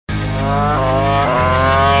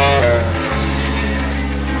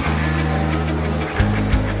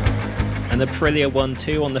And Aprilia won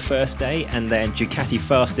 2 on the first day, and then Ducati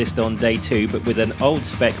fastest on day 2, but with an old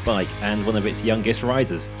spec bike and one of its youngest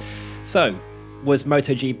riders. So, was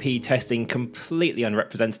MotoGP testing completely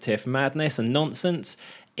unrepresentative madness and nonsense?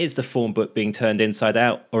 Is the form book being turned inside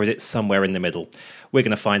out, or is it somewhere in the middle? We're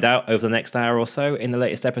going to find out over the next hour or so in the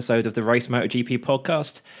latest episode of the Race MotoGP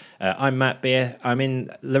podcast. I'm Matt Beer. I'm in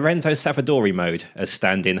Lorenzo Savadori mode as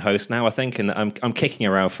stand-in host now, I think, and I'm kicking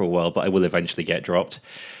around for a while, but I will eventually get dropped.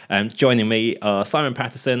 Joining me are Simon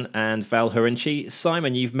Patterson and Val Hurinci.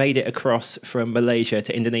 Simon, you've made it across from Malaysia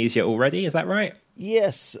to Indonesia already, is that right?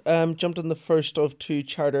 Yes, jumped on the first of 2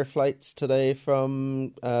 charter flights today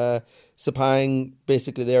from Sepang.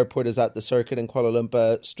 Basically, the airport is at the circuit in Kuala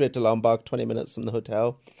Lumpur, straight to Lombok, 20 minutes from the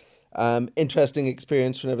hotel. Interesting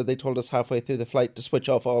experience whenever they told us halfway through the flight to switch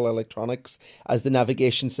off all electronics as the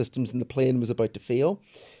navigation systems in the plane was about to fail.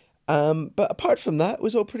 But apart from that, it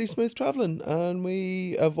was all pretty smooth travelling, and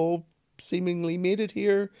we have all seemingly made it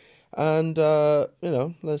here. And,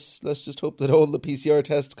 let's just hope that all the PCR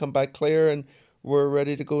tests come back clear and we're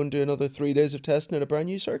ready to go and do another 3 days of testing at a brand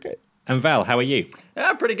new circuit. And Val, how are you?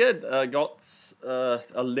 Yeah, pretty good. Got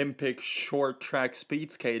Olympic short track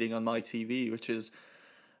speed skating on my TV, which is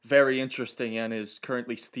very interesting and is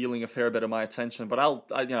currently stealing a fair bit of my attention. But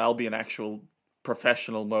I'll be in actual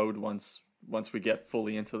professional mode once we get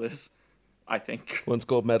fully into this, I think. Once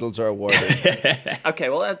gold medals are awarded. Okay,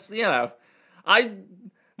 well, that's,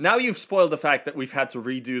 now you've spoiled the fact that we've had to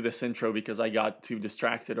redo this intro because I got too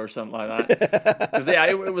distracted or something like that. Because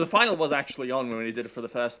the final was actually on when we did it for the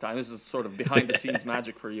first time. This is sort of behind-the-scenes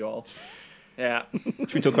magic for you all. Yeah.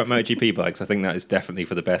 Should we talk about MotoGP bikes? I think that is definitely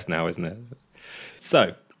for the best now, isn't it?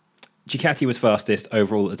 So, Ducati was fastest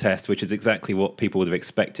overall at the test, which is exactly what people would have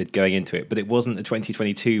expected going into it. But it wasn't the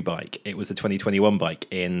 2022 bike. It was the 2021 bike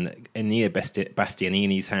in Enea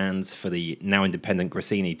Bastianini's hands for the now independent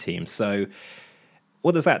Gresini team. So,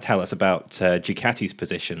 what does that tell us about Ducati's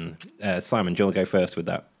position? Simon, do you want to go first with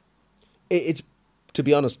that? It's, to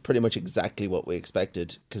be honest, pretty much exactly what we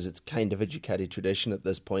expected, because it's kind of a Ducati tradition at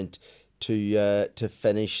this point to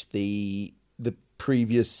finish the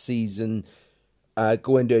previous season,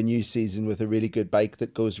 go into a new season with a really good bike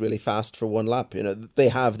that goes really fast for one lap. You know, they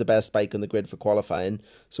have the best bike on the grid for qualifying,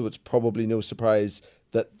 so it's probably no surprise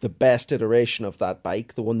that the best iteration of that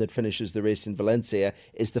bike, the one that finishes the race in Valencia,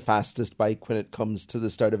 is the fastest bike when it comes to the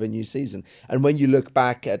start of a new season. And when you look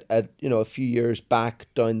back at a few years back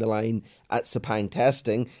down the line at Sepang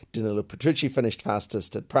testing, Danilo Petrucci finished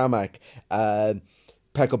fastest at Pramac. Pecco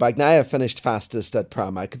Bagnaia finished fastest at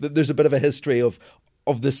Pramac. There's a bit of a history of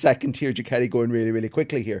the second tier Ducati going really, really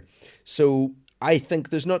quickly here. So I think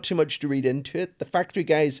there's not too much to read into it. The factory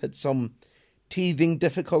guys had some teething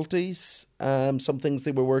difficulties, some things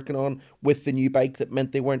they were working on with the new bike that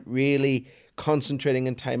meant they weren't really concentrating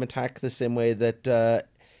on time attack the same way that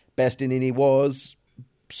Bastianini was.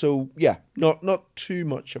 So yeah, not too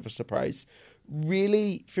much of a surprise.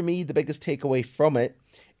 Really, for me, the biggest takeaway from it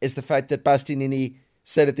is the fact that Bastianini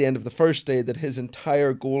said at the end of the first day that his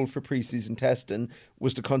entire goal for preseason testing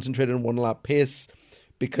was to concentrate on one lap pace,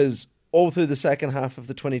 because all through the second half of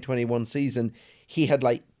the 2021 season, he had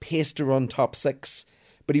paced to run top 6,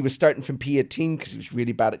 but he was starting from P18 because he was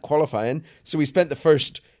really bad at qualifying. So he spent the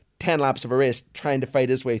first 10 laps of a race trying to fight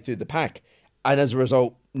his way through the pack, and as a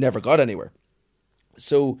result, never got anywhere.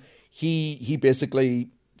 So he basically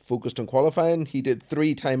focused on qualifying. He did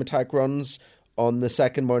 3 time attack runs on the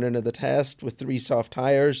second morning of the test with 3 soft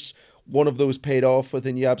tyres. One of those paid off with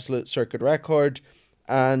a new absolute circuit record,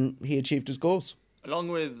 and he achieved his goals. Along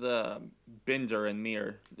with Binder and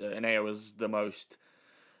Mir, Enea was the most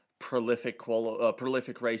prolific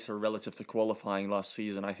racer relative to qualifying last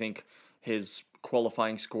season. I think his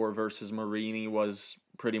qualifying score versus Marini was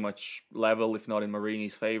pretty much level, if not in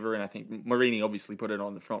Marini's favour. And I think Marini obviously put it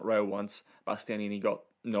on the front row once. Bastianini got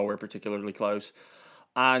nowhere particularly close.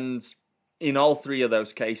 And in all 3 of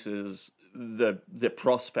those cases, the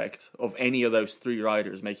prospect of any of those 3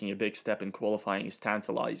 riders making a big step in qualifying is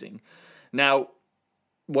tantalising. Now,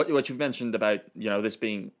 what you've mentioned about, this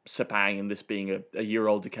being Sepang and this being a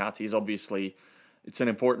year-old Ducati is obviously, it's an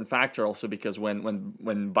important factor also because when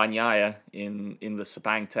Bagnaia in the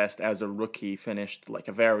Sepang test as a rookie finished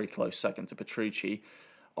a very close second to Petrucci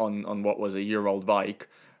on what was a year-old bike,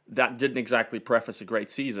 that didn't exactly preface a great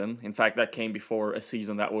season. In fact, that came before a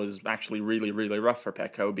season that was actually really, really rough for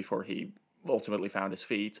Pecco before he ultimately found his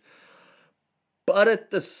feet. But at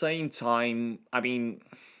the same time, I mean,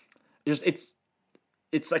 it's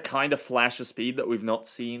a kind of flash of speed that we've not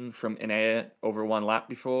seen from Enea over one lap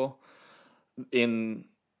before. In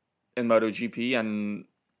in MotoGP, and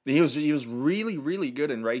he was really, really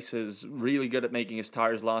good in races, really good at making his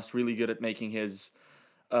tires last, really good at making his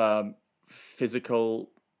physical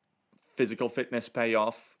fitness pay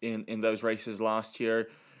off in those races last year.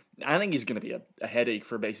 I think he's going to be a headache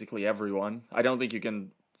for basically everyone. I don't think you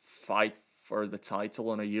can fight for the title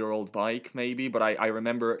on a year-old bike, maybe, but I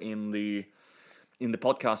remember in the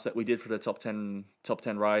podcast that we did for the top 10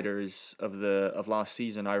 riders of last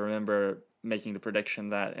season, I remember making the prediction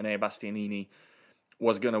that Enea Bastianini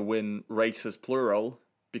was going to win races plural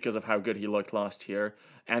because of how good he looked last year.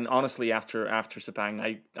 And honestly, after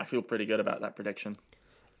Sepang, I feel pretty good about that prediction.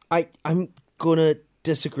 I'm going to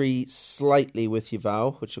disagree slightly with you,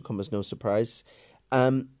 Val, which will come as no surprise.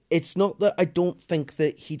 It's not that I don't think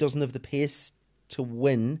that he doesn't have the pace to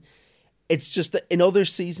win. It's just that in other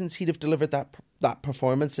seasons he'd have delivered that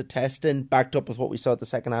performance at testing, backed up with what we saw at the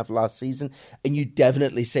second half of last season, and you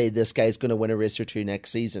definitely say this guy's going to win a race or two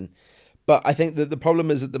next season. But I think that the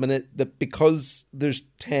problem is at the minute that because there's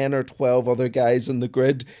 10 or 12 other guys on the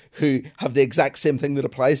grid who have the exact same thing that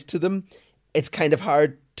applies to them, it's kind of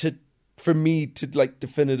hard for me to like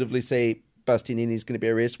definitively say Bastianini is going to be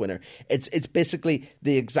a race winner. It's basically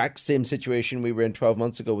the exact same situation we were in 12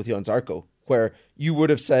 months ago with Johan Zarco, where you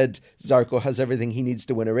would have said Zarco has everything he needs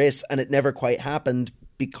to win a race, and it never quite happened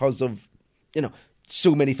because of,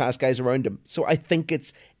 so many fast guys around him. So I think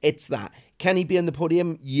it's that. Can he be in the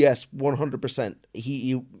podium? Yes, 100%.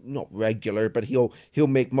 He not regular, but he'll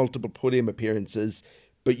make multiple podium appearances.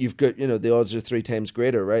 But you've got, the odds are 3 times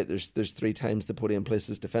greater, right? There's 3 times the podium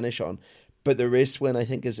places to finish on. But the race win, I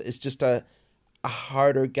think, is just a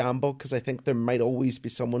harder gamble, because I think there might always be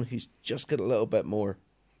someone who's just got a little bit more.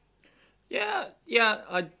 Yeah.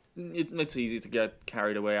 It's easy to get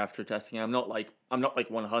carried away after testing. I'm not like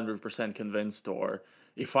 100% convinced, or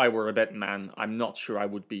if I were a betting man, I'm not sure I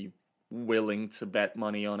would be willing to bet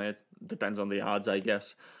money on it. Depends on the odds, I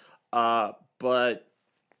guess. But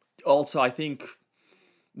also, I think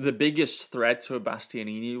the biggest threat to a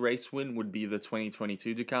Bastianini race win would be the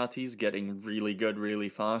 2022 Ducatis getting really good, really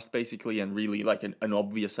fast, basically, and really like an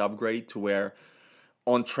obvious upgrade to where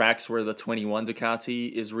on tracks where the 21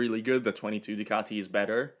 Ducati is really good, the 22 Ducati is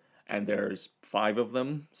better, and there's 5 of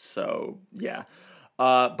them. So, yeah.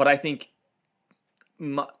 But I think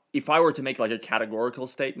if I were to make like a categorical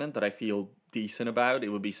statement that I feel decent about, it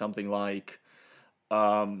would be something like,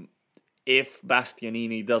 if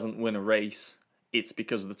Bastianini doesn't win a race, it's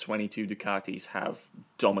because the 22 Ducatis have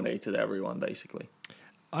dominated everyone, basically.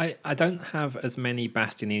 I don't have as many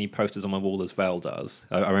Bastianini posters on my wall as Val does.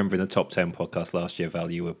 I remember in the top 10 podcast last year, Val,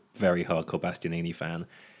 you were a very hardcore Bastianini fan.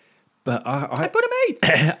 But I put him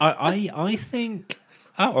 8. I think...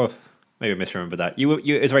 Oh, maybe I misremember that. You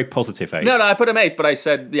it was a very positive 8. No, I put him 8, but I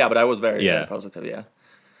said... Yeah, but I was very positive, yeah.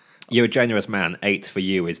 You're a generous man. 8 for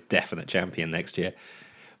you is definite champion next year.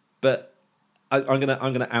 But I'm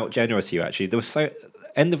gonna out generous you, actually. There was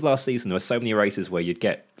end of last season, there were so many races where you'd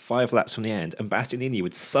get 5 laps from the end and Bastianini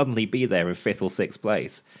would suddenly be there in 5th or 6th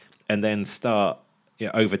place and then start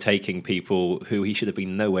overtaking people who he should have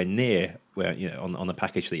been nowhere near where on the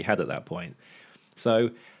package that he had at that point. So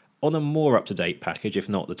on a more up-to-date package, if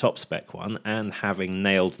not the top spec one, and having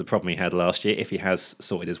nailed the problem he had last year, if he has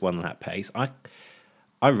sorted his 1 lap pace, I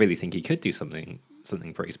really think he could do something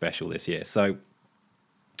pretty special this year. So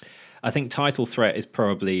I think title threat is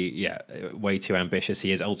probably way too ambitious.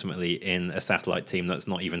 He is ultimately in a satellite team that's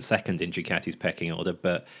not even second in Ducati's pecking order.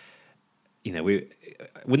 But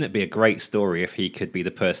wouldn't it be a great story if he could be the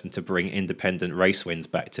person to bring independent race wins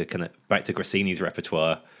back to Grassini's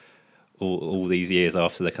repertoire all these years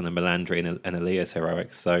after the kind of Melandri and Elias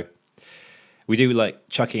heroics? So we do like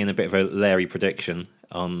chucking in a bit of a Larry prediction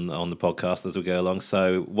on the podcast as we go along.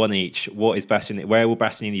 So 1 each. Where will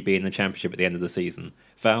Bastianini be in the championship at the end of the season?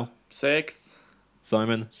 Val? 6th.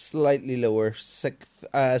 Simon? Slightly lower, 6th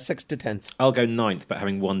to 10th. I'll go 9th, but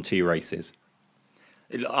having won 2 races.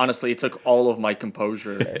 Honestly, it took all of my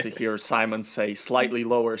composure to hear Simon say slightly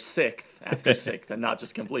lower 6th after 6th and not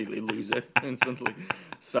just completely lose it instantly.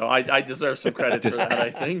 So I deserve some credit for that,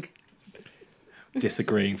 I think.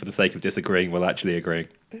 Disagreeing for the sake of disagreeing while actually agreeing.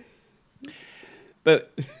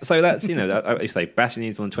 But so that's, I say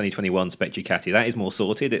Bastianini's on the 2021 Spec Ducati. That is more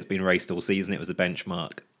sorted. It's been raced all season. It was a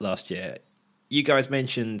benchmark last year. You guys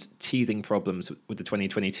mentioned teething problems with the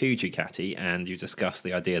 2022 Ducati, and you discussed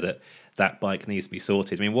the idea that bike needs to be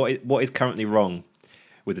sorted. I mean, what is currently wrong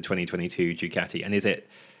with the 2022 Ducati? And is it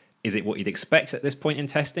what you'd expect at this point in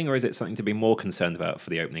testing, or is it something to be more concerned about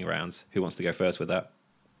for the opening rounds? Who wants to go first with that?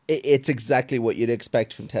 It's exactly what you'd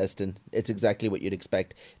expect from testing. It's exactly what you'd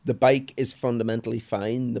expect. The bike is fundamentally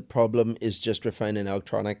fine. The problem is just refining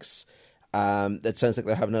electronics That sounds like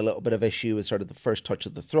they're having a little bit of issue with sort of the first touch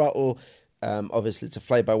of the throttle. Obviously, it's a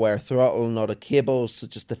fly-by-wire throttle, not a cable, so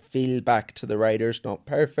just the feel back to the riders, not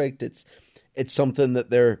perfect. It's something that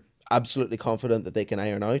they're absolutely confident that they can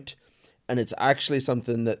iron out. And it's actually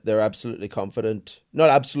something that they're absolutely confident, not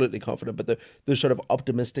absolutely confident, but they're sort of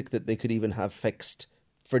optimistic that they could even have fixed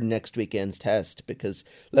for next weekend's test. Because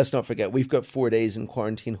let's not forget, we've got 4 days in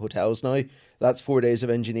quarantine hotels now. That's 4 days of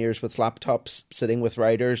engineers with laptops, sitting with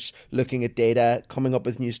riders, looking at data, coming up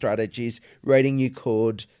with new strategies, writing new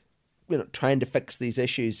code, trying to fix these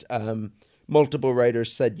issues. Multiple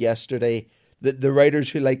riders said yesterday, that the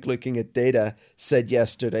riders who like looking at data said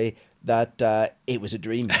yesterday that it was a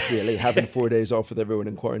dream, really, having 4 days off with everyone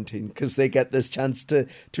in quarantine, because they get this chance to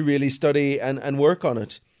really study and work on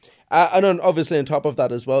it. Obviously on top of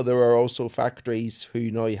that as well, there are also factories who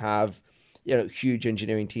now have, huge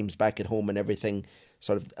engineering teams back at home, and everything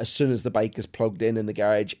sort of, as soon as the bike is plugged in the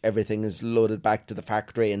garage, everything is loaded back to the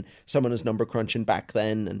factory, and someone is number crunching back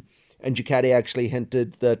then. And Ducati actually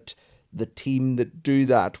hinted that the team that do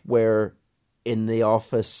that were in the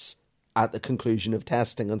office at the conclusion of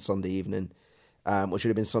testing on Sunday evening, which would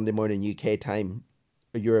have been Sunday morning UK time,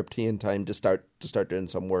 European time, to start doing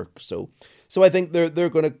some work. So I think they're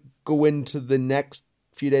going to go into the next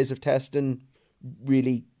few days of testing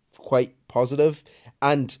really quite positive.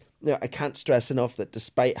 And I can't stress enough that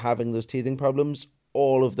despite having those teething problems,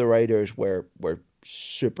 all of the riders were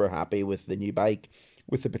super happy with the new bike,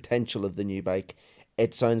 with the potential of the new bike.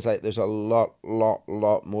 It sounds like there's a lot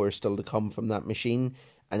more still to come from that machine.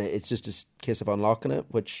 And it's just a case of unlocking it,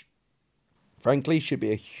 which, frankly, should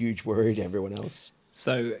be a huge worry to everyone else.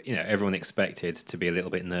 So, everyone expected to be a little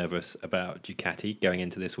bit nervous about Ducati going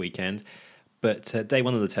into this weekend. But day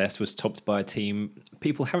one of the test was topped by a team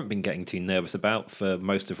people haven't been getting too nervous about for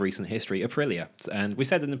most of recent history, Aprilia. And we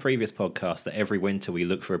said in the previous podcast that every winter we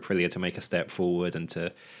look for Aprilia to make a step forward and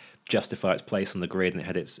to justify its place on the grid, and it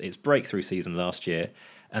had its breakthrough season last year.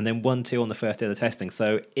 And then 1-2 on the first day of the testing.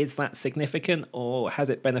 So is that significant, or has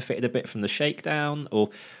it benefited a bit from the shakedown? Or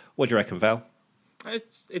what do you reckon, Val?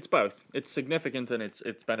 It's both. It's significant, and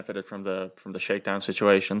it's benefited from the shakedown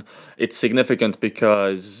situation. It's significant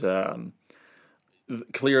because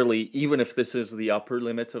clearly, even if this is the upper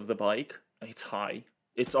limit of the bike, it's high.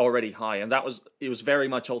 It's already high, and it was very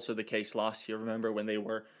much also the case last year. Remember when they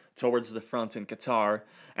were towards the front in Qatar,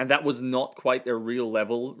 and that was not quite their real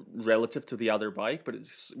level relative to the other bikes,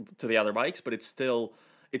 but it's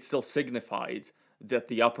still signified that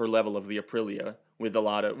the upper level of the Aprilia, with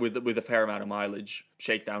a fair amount of mileage,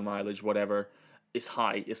 shakedown mileage, whatever, is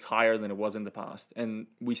higher than it was in the past. And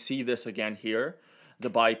we see this again here. The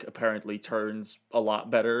bike apparently turns a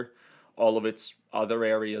lot better. All of its other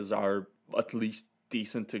areas are at least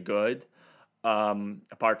decent to good.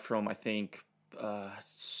 Apart from, I think,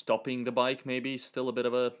 stopping the bike maybe still a bit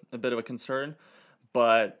of a concern.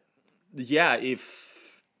 But yeah,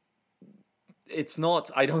 if it's not,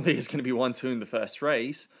 I don't think it's going to be 1-2 in the first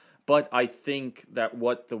race. But I think that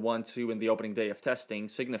what the 1-2 in the opening day of testing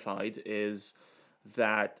signified is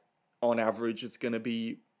that on average it's going to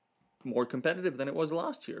be more competitive than it was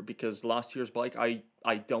last year, because last year's bike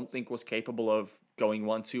I don't think was capable of going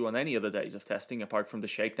 1-2 on any of the days of testing, apart from the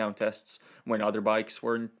shakedown tests when other bikes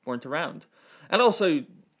weren't around. And also,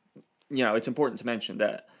 it's important to mention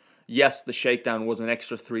that yes, the shakedown was an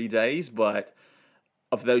extra 3 days, but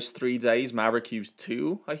of those 3 days, Maverick used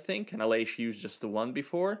 2, I think, and Aleix used just the 1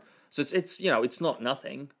 before. So it's not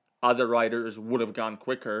nothing. Other riders would have gone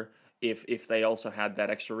quicker if they also had that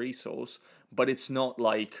extra resource, but it's not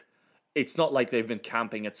like they've been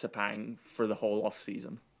camping at Sepang for the whole off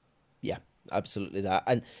season. Yeah, absolutely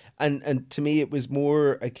that. And to me, it was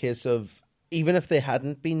more a case of, even if they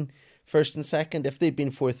hadn't been first and second, if they'd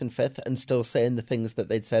been fourth and fifth and still saying the things that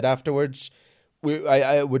they'd said afterwards,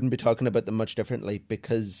 I wouldn't be talking about them much differently,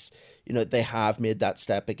 because they have made that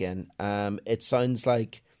step again. It sounds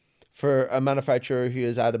like, for a manufacturer who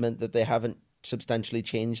is adamant that they haven't substantially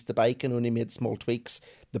changed the bike and only made small tweaks,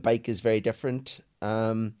 the bike is very different.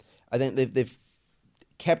 I think they've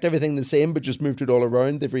kept everything the same, but just moved it all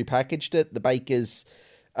around. They've repackaged it. The bike is,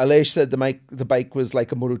 Aleix said the bike was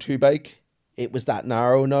like a Moto2 bike. It was that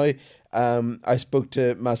narrow now. I spoke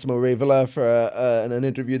to Massimo Revola for an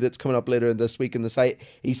interview that's coming up later this week in the site.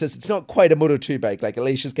 He says it's not quite a Moto2 bike. Like,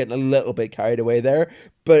 Aleix is getting a little bit carried away there,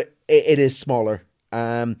 but it is smaller.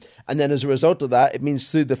 And then as a result of that, it means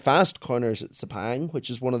through the fast corners at Sepang, which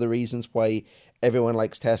is one of the reasons why everyone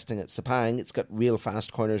likes testing at Sepang. It's got real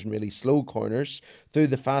fast corners and really slow corners. Through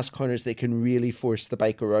the fast corners, they can really force the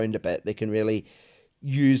bike around a bit. They can really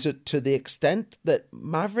use it to the extent that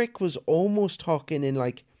Maverick was almost talking in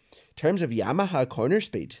terms of Yamaha corner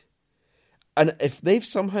speed. And if they've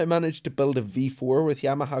somehow managed to build a V4 with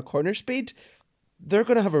Yamaha corner speed, they're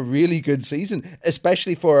going to have a really good season,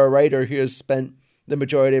 especially for a rider who has spent the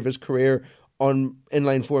majority of his career on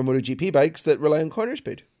inline 4 MotoGP bikes that rely on corner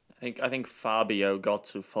speed. I think Fabio got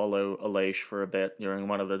to follow Aleix for a bit during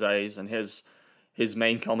one of the days, and his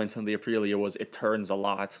main comment on the Aprilia was, "It turns a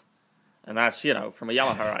lot," and that's, from a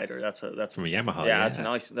Yamaha rider, that's From a Yamaha, yeah,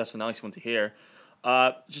 that's a nice one to hear.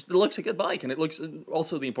 Just, it looks a good bike, and it looks,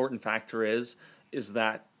 also the important factor is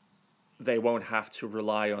that they won't have to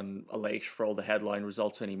rely on Aleix for all the headline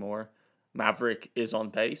results anymore. Maverick is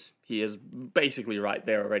on pace. He is basically right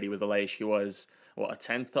there already with Aleix. He was a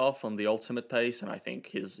 10th off on the ultimate pace, and I think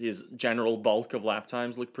his general bulk of lap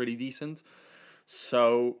times look pretty decent.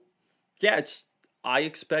 So yeah, I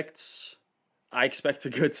expect a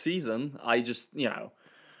good season. I just,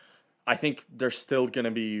 I think there's still going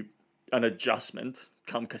to be an adjustment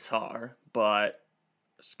come Qatar, but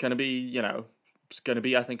it's going to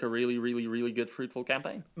be, I think, a really, really, really good, fruitful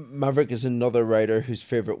campaign. Maverick is another rider whose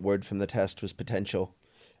favorite word from the test was potential.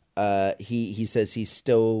 He says he's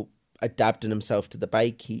still adapting himself to the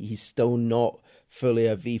bike. He's still not fully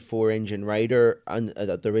a V4 engine rider, and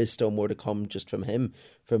there is still more to come just from him,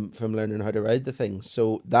 from learning how to ride the thing.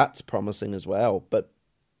 So that's promising as well. But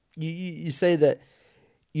you say that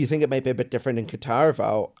you think it might be a bit different in Qatar,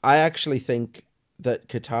 Val. I actually think that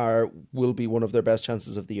Qatar will be one of their best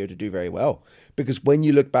chances of the year to do very well. Because when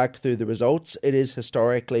you look back through the results, it is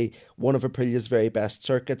historically one of Aprilia's very best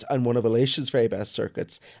circuits and one of Aleix's very best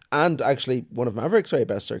circuits. And actually one of Maverick's very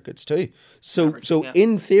best circuits too. So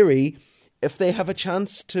in theory, if they have a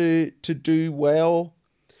chance to do well,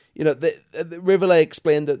 the Rivoli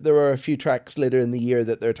explained that there are a few tracks later in the year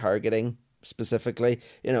that they're targeting specifically.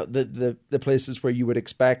 The places where you would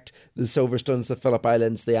expect the Silverstones, the Phillip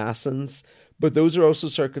Islands, the Assens. But those are also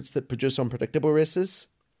circuits that produce unpredictable races.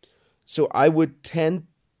 So I would tend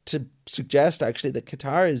to suggest, actually, that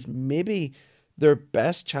Qatar is maybe their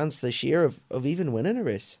best chance this year of even winning a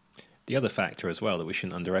race. The other factor as well that we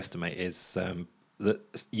shouldn't underestimate is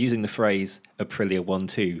that using the phrase Aprilia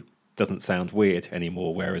 1-2 doesn't sound weird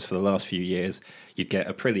anymore, whereas for the last few years, you'd get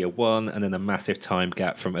Aprilia 1 and then a massive time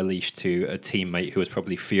gap from Aleix to a teammate who was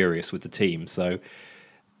probably furious with the team. So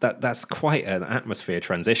that's quite an atmosphere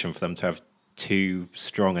transition for them to have two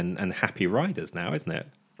strong and happy riders now, isn't it?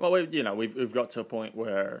 Well, we've got to a point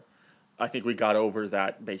where I think we got over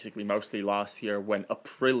that basically mostly last year when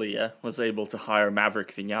Aprilia was able to hire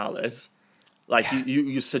Maverick Vinales. Like,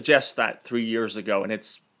 you suggest that 3 years ago, and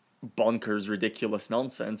it's bonkers, ridiculous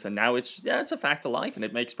nonsense, and now it's a fact of life, and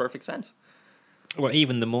it makes perfect sense. Well,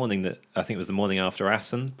 even the morning that, I think it was the morning after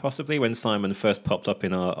Assen, possibly, when Simon first popped up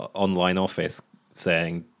in our online office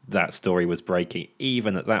saying that story was breaking,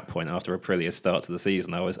 even at that point, after Aprilia's start to the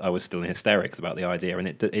season, I was still in hysterics about the idea, and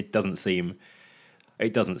it doesn't seem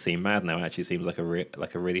mad now. It actually seems like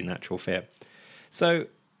a really natural fit. So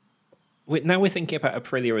now we're thinking about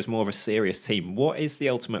Aprilia as more of a serious team. What is the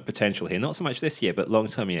ultimate potential here? Not so much this year, but long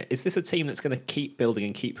term here. Is this a team that's going to keep building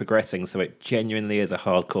and keep progressing so it genuinely is a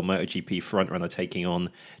hardcore MotoGP frontrunner taking on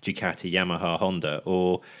Ducati, Yamaha, Honda?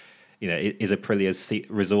 Or, is Aprilia's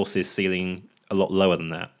resources ceiling a lot lower than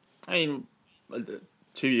that? I mean,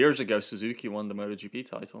 2 years ago, Suzuki won the MotoGP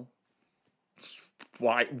title.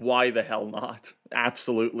 Why the hell not?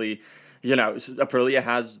 Absolutely. Aprilia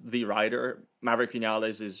has the rider. Maverick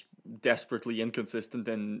Vinales is desperately inconsistent,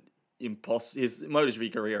 and his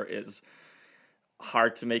MotoGP career is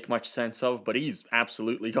hard to make much sense of, but he's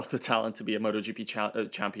absolutely got the talent to be a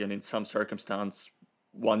MotoGP champion in some circumstance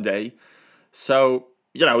one day. So,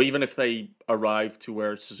 even if they arrive to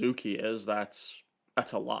where Suzuki is, that's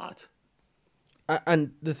a lot.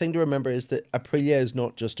 And the thing to remember is that Aprilia is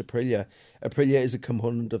not just Aprilia. Aprilia is a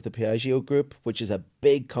component of the Piaggio Group, which is a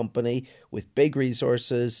big company with big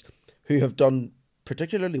resources who have done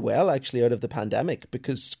particularly well, actually, out of the pandemic,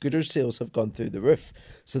 because scooter sales have gone through the roof.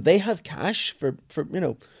 So they have cash for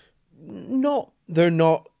they're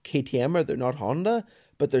not KTM or they're not Honda,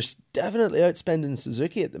 but they're definitely outspending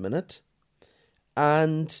Suzuki at the minute.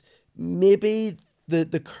 And maybe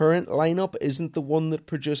the current lineup isn't the one that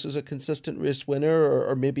produces a consistent race winner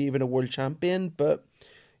or maybe even a world champion. But,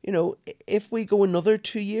 if we go another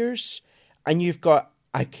 2 years and you've got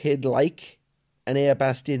a kid like Enea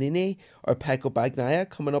Bastianini or Pecco Bagnaia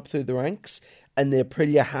coming up through the ranks and the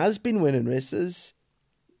Aprilia has been winning races,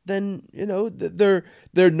 then,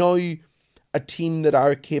 they're now a team that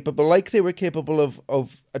are capable, like they were capable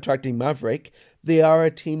of attracting Maverick, they are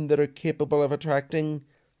a team that are capable of attracting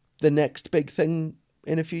the next big thing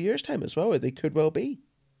in a few years' time as well, or they could well be.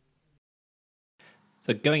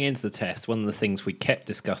 So going into the test, one of the things we kept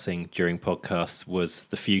discussing during podcasts was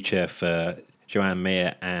the future for Joan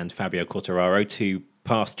Mir and Fabio Quartararo, two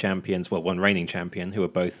past champions, well, one reigning champion, who are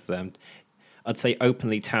both, I'd say,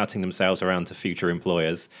 openly touting themselves around to future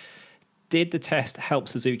employers. Did the test help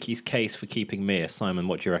Suzuki's case for keeping Mir? Simon,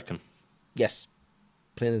 what do you reckon? Yes.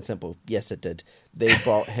 Plain and simple. Yes, it did. They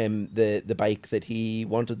brought him the bike that he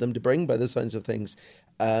wanted them to bring, by the sounds of things.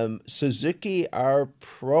 Suzuki are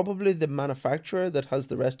probably the manufacturer that has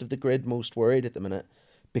the rest of the grid most worried at the minute,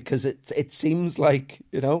 because it seems like,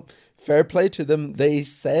 fair play to them. They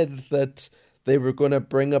said that they were going to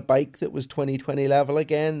bring a bike that was 2020 level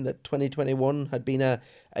again, that 2021 had been a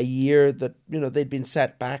year that, they'd been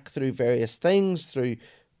set back through various things, through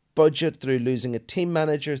budget, through losing a team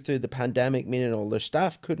manager, through the pandemic, meaning all their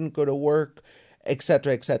staff couldn't go to work,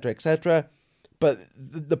 etc., etc., etc. But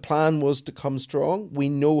the plan was to come strong. We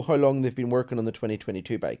know how long they've been working on the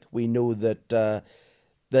 2022 bike. We know that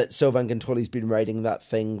Sylvain Guintoli's been riding that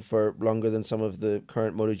thing for longer than some of the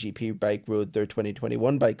current MotoGP bike rode their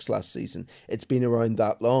 2021 bikes last season. It's been around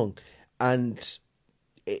that long. And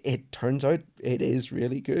it turns out it is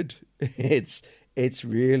really good. It's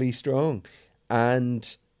really strong.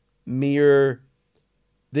 And Mir,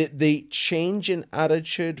 the change in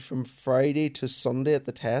attitude from Friday to Sunday at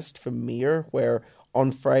the test from Mir, where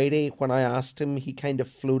on Friday when I asked him, he kind of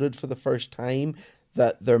floated for the first time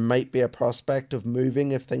that there might be a prospect of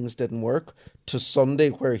moving if things didn't work, to Sunday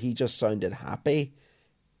where he just sounded happy,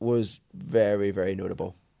 was very, very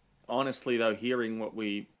notable. Honestly, though, hearing what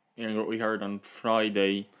we heard on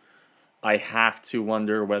Friday, I have to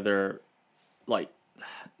wonder whether,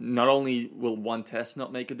 not only will one test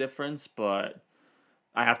not make a difference, but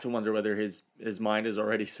I have to wonder whether his mind is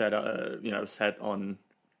already set on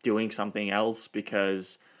doing something else,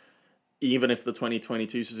 because even if the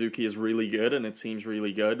 2022 Suzuki is really good, and it seems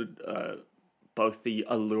really good, both the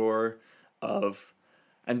allure of,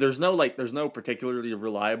 and there's no particularly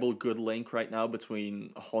reliable good link right now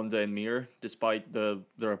between Honda and Mir, despite the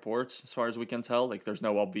reports, as far as we can tell. There's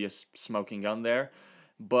no obvious smoking gun there,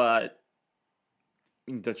 but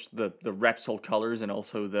the Repsol colors and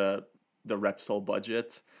also the Repsol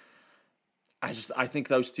budget, I think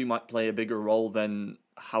those two might play a bigger role than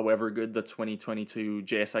however good the 2022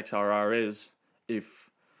 JSX-RR is, if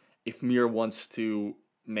Mir wants to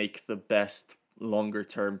make the best longer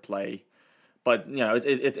term play. But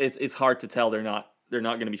it's hard to tell. They're not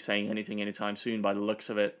going to be saying anything anytime soon by the looks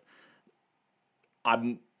of it.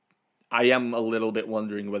 I am a little bit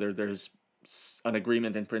wondering whether there's an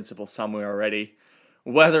agreement in principle somewhere already,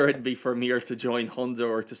 whether it be for Mir to join Honda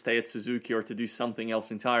or to stay at Suzuki or to do something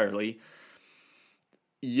else entirely.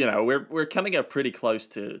 We're coming up pretty close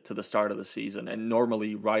to the start of the season, and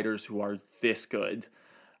normally riders who are this good,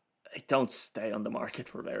 they don't stay on the market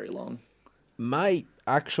for very long. My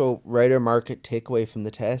actual rider market takeaway from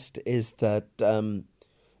the test is that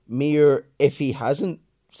Mir, if he hasn't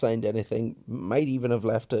signed anything, might even have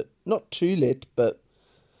left it not too late, but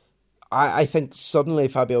I think suddenly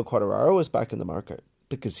Fabio Quartararo is back in the market,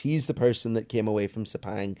 because he's the person that came away from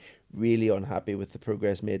Sepang really unhappy with the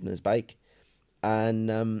progress made in his bike.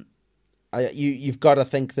 And you've got to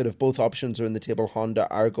think that if both options are on the table, Honda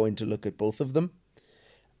are going to look at both of them.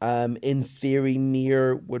 In theory,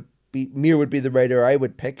 Mir would be the rider I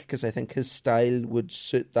would pick, because I think his style would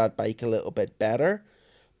suit that bike a little bit better.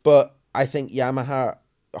 But I think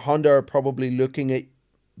Honda are probably looking at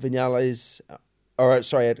at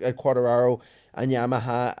Quartararo and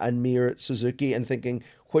Yamaha and Mir at Suzuki and thinking,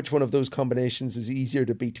 which one of those combinations is easier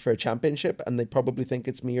to beat for a championship? And they probably think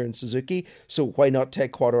it's Mir and Suzuki. So why not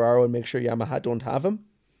take Quartararo and make sure Yamaha don't have him,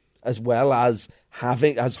 as well as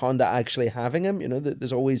Honda actually having him?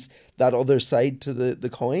 There's always that other side to the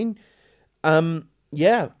coin.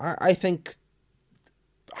 I think,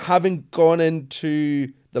 having gone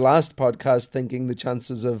into the last podcast thinking the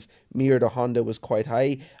chances of Mir to Honda was quite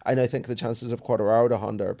high, I now think the chances of Quartararo to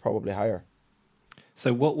Honda are probably higher.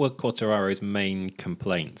 So what were Quartararo's main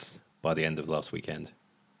complaints by the end of last weekend?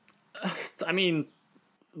 I mean,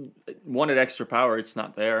 wanted extra power, it's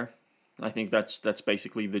not there. I think that's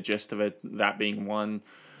basically the gist of it, that being one.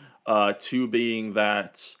 Two being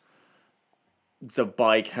that the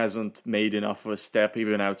bike hasn't made enough of a step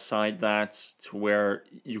even outside that to where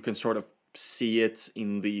you can sort of see it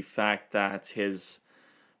in the fact that his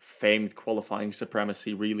famed qualifying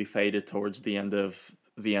supremacy really faded towards the end of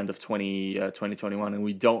 2021, and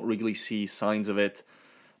we don't really see signs of it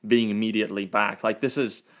being immediately back.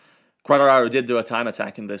 Quartararo did do a time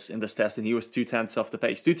attack in this test, and he was 2/10 off the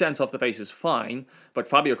pace. 2/10 off the pace is fine, but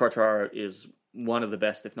Fabio Quartararo is one of the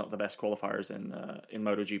best, if not the best, qualifiers in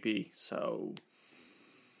MotoGP. So,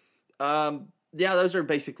 Yeah, those are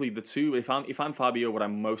basically the two. If I'm Fabio, what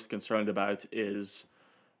I'm most concerned about is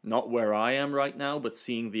not where I am right now, but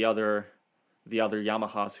seeing the other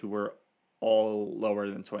Yamahas who were all lower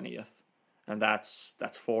than 20th. And that's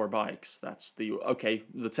four bikes.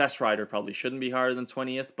 The test rider probably shouldn't be higher than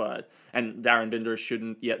 20th, and Darren Binder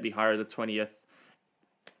shouldn't yet be higher than 20th,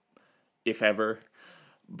 if ever,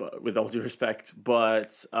 but with all due respect.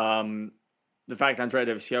 But the fact that Andrea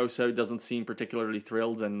Dovizioso doesn't seem particularly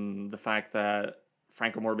thrilled, and the fact that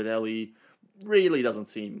Franco Morbidelli really doesn't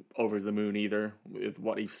seem over the moon either with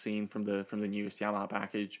what he's seen from the newest Yamaha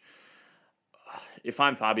package. If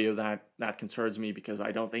I'm Fabio, that concerns me, because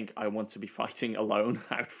I don't think I want to be fighting alone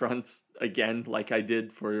out front again like I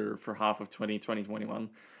did for half of 2021,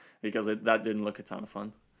 because that didn't look a ton of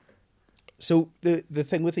fun. So the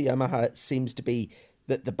thing with the Yamaha seems to be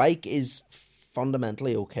that the bike is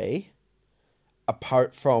fundamentally okay,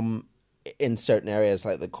 apart from in certain areas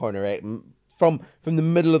like the corner eight, from the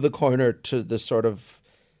middle of the corner to the sort of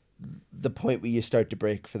the point where you start to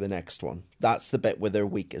brake for the next one. That's the bit where they're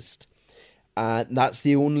weakest. And that's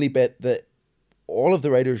the only bit that all of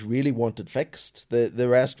the riders really wanted fixed. The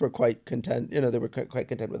rest were quite content. They were quite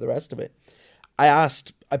content with the rest of it. I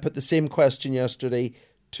put the same question yesterday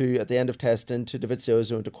at the end of testing to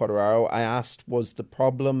Dovizioso and to Quartararo. I asked, was the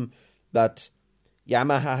problem that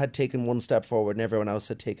Yamaha had taken one step forward and everyone else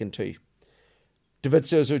had taken two?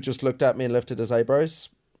 Dovizioso just looked at me and lifted his eyebrows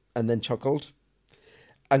and then chuckled.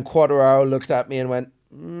 And Quartararo looked at me and went,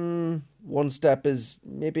 one step is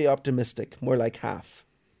maybe optimistic, more like half.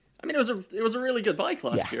 I mean, it was a really good bike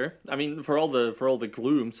last year. I mean, for all the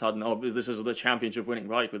gloom, sudden, this is the championship winning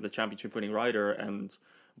bike with the championship winning rider, and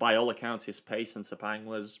by all accounts, his pace in Sepang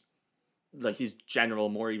was like his general,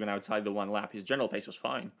 more even outside the one lap, his general pace was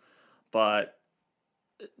fine. But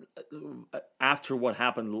after what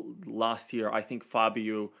happened last year, I think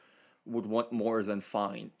Fabio would want more than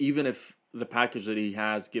fine, even if the package that he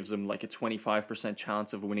has gives him like a 25%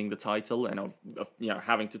 chance of winning the title, and of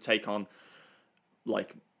having to take on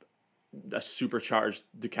like a supercharged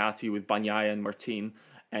Ducati with Bagnaia and Martin,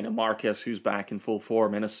 and a Marquez who's back in full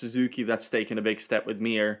form, and a Suzuki that's taken a big step with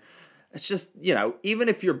Mir. It's just, even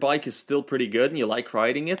if your bike is still pretty good and you like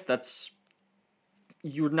riding it,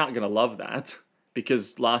 you're not going to love that,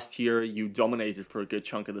 because last year you dominated for a good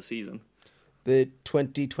chunk of the season. The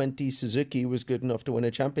 2020 Suzuki was good enough to win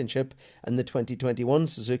a championship, and the 2021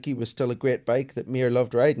 Suzuki was still a great bike that Mir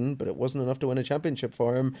loved riding, but it wasn't enough to win a championship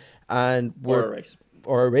for him.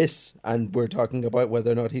 Or a race. And we're talking about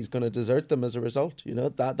whether or not he's going to desert them as a result.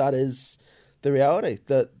 That is the reality,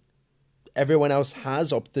 that everyone else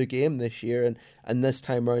has upped their game this year, and this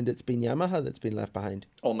time around it's been Yamaha that's been left behind.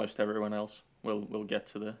 Almost everyone else. We'll get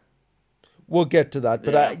to the... We'll get to that,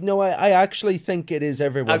 but yeah. I actually think it is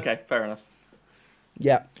everyone. Okay, fair enough.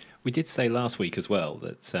 Yeah. We did say last week as well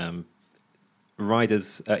that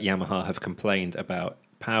riders at Yamaha have complained about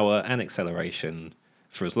power and acceleration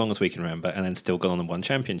for as long as we can remember, and then still gone on and won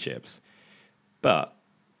championships. But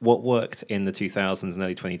what worked in the 2000s and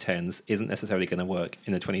early 2010s isn't necessarily going to work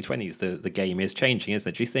in the 2020s. The game is changing, isn't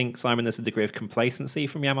it? Do you think, Simon, there's a degree of complacency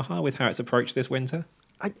from Yamaha with how it's approached this winter?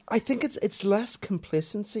 I think it's less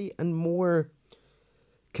complacency and more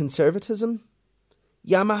conservatism.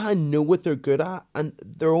 Yamaha know what they're good at, and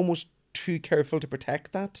they're almost too careful to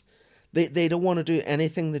protect that. They don't want to do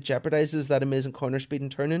anything that jeopardizes that amazing corner speed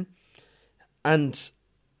and turning. And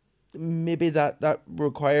maybe that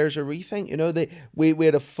requires a rethink. We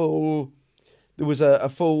had there was a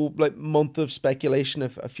full month of speculation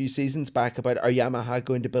a few seasons back about, are Yamaha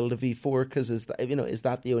going to build a V4 because is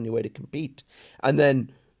that the only way to compete? And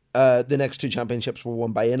then the next two championships were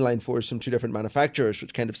won by inline fours from two different manufacturers,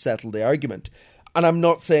 which kind of settled the argument. And I'm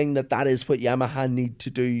not saying that is what Yamaha need to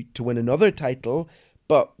do to win another title,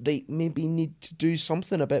 but they maybe need to do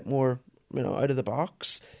something a bit more, out of the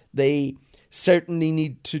box. They certainly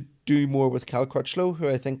need to do more with Cal Crutchlow, who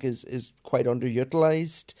I think is quite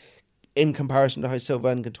underutilized in comparison to how Silva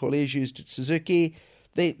and Gantoli is used at Suzuki.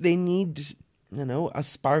 They need, a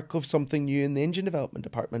spark of something new in the engine development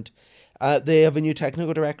department. They have a new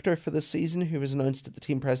technical director for this season who was announced at the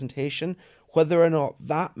team presentation. Whether or not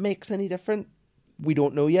that makes any difference, we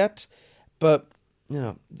don't know yet. But,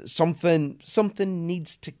 something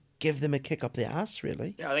needs to give them a kick up the ass,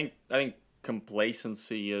 really. Yeah, I think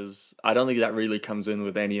complacency is... I don't think that really comes in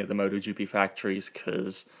with any of the MotoGP factories,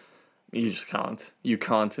 because you just can't. You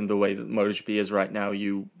can't in the way that MotoGP is right now.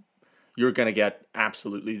 You're going to get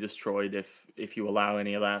absolutely destroyed if you allow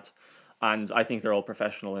any of that. And I think they're all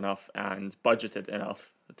professional enough and budgeted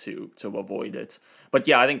enough to avoid it. But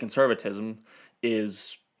yeah, I think conservatism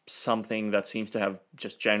is something that seems to have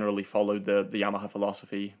just generally followed the Yamaha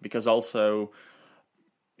philosophy, because also,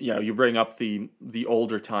 you bring up the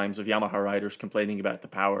older times of Yamaha riders complaining about the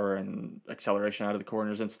power and acceleration out of the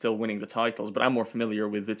corners and still winning the titles, but I'm more familiar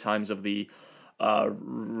with the times of the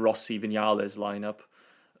Rossi Viñales lineup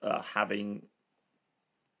having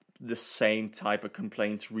the same type of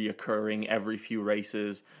complaints reoccurring every few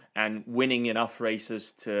races and winning enough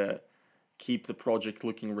races to keep the project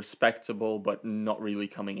looking respectable but not really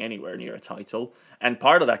coming anywhere near a title. And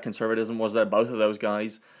part of that conservatism was that both of those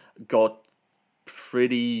guys got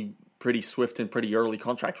pretty swift and pretty early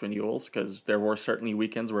contract renewals, because there were certainly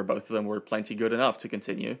weekends where both of them were plenty good enough to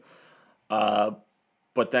continue.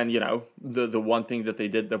 But then, the one thing that they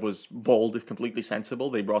did that was bold, if completely sensible,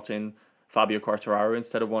 they brought in Fabio Quartararo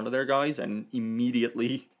instead of one of their guys, and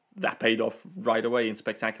immediately that paid off right away in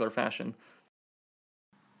spectacular fashion.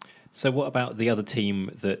 So what about the other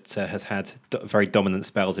team that has had very dominant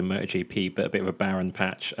spells in MotoGP, but a bit of a barren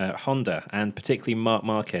patch, Honda, and particularly Marc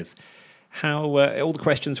Marquez? How all the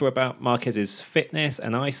questions were about Marquez's fitness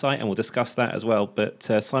and eyesight, and we'll discuss that as well. But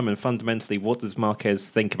Simon, fundamentally, what does Marquez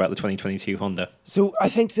think about the 2022 Honda? So I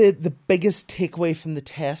think the biggest takeaway from the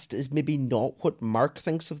test is maybe not what Mark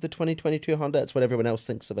thinks of the 2022 Honda, it's what everyone else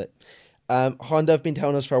thinks of it. Honda have been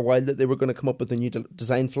telling us for a while that they were going to come up with a new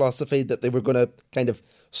design philosophy, that they were going to kind of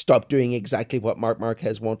stop doing exactly what Marc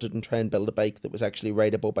Marquez wanted and try and build a bike that was actually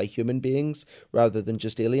rideable by human beings rather than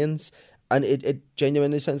just aliens. And it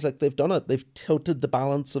genuinely sounds like they've done it. They've tilted the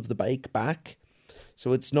balance of the bike back.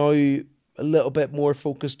 So it's now a little bit more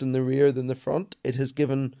focused in the rear than the front. It has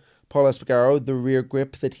given Paul Espargaro the rear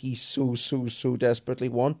grip that he so desperately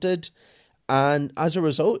wanted. And as a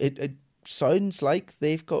result, it sounds like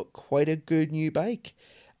they've got quite a good new bike.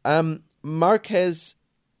 Marquez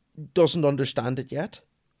doesn't understand it yet.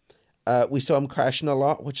 We saw him crashing a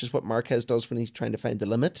lot, which is what Marquez does when he's trying to find the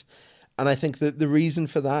limit. And I think that the reason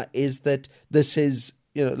for that is that this is,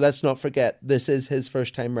 let's not forget, this is his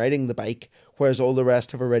first time riding the bike, whereas all the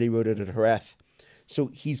rest have already rode it at Jerez. So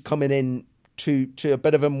he's coming in to a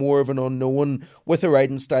bit of a more of an unknown with a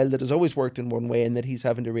riding style that has always worked in one way and that he's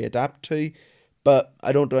having to readapt to. But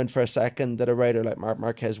I don't doubt for a second that a rider like Marc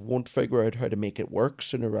Marquez won't figure out how to make it work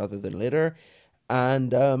sooner rather than later.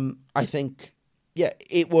 And I think,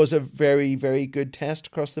 it was a very, very good test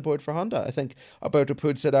across the board for Honda. I think Alberto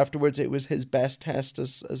Puig said afterwards it was his best test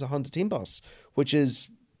as a Honda team boss, which is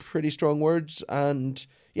pretty strong words, and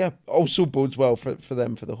also bodes well for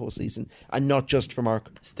them for the whole season, and not just for Marc.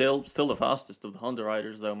 Still the fastest of the Honda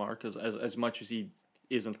riders, though, Marc, as much as he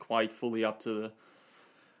isn't quite fully up to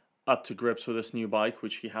grips with this new bike,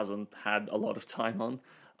 which he hasn't had a lot of time on.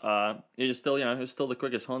 It is still, it's still the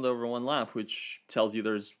quickest Honda over one lap, which tells you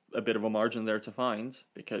there's a bit of a margin there to find,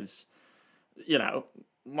 because,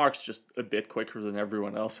 Marc's just a bit quicker than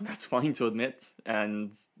everyone else, and that's fine to admit,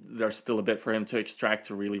 and there's still a bit for him to extract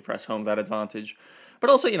to really press home that advantage. But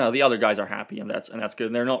also, the other guys are happy, and that's good,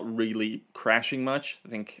 and they're not really crashing much. I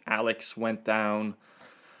think Alex went down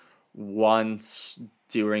once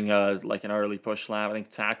during an early push lap. I think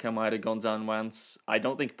Taka might have gone down once. I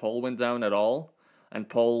don't think Paul went down at all. And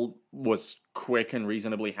Paul was quick and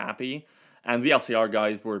reasonably happy. And the LCR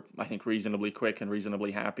guys were, I think, reasonably quick and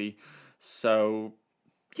reasonably happy. So,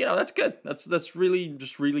 that's good. That's really,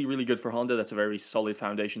 just really, really good for Honda. That's a very solid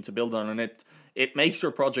foundation to build on. And it makes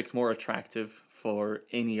your project more attractive for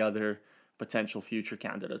any other potential future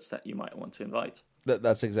candidates that you might want to invite.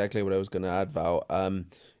 That's exactly what I was going to add, Val.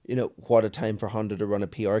 What a time for Honda to run a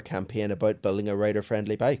PR campaign about building a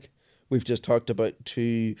rider-friendly bike. We've just talked about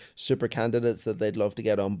two super candidates that they'd love to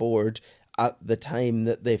get on board at the time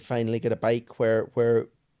that they finally get a bike where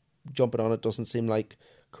jumping on it doesn't seem like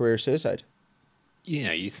career suicide.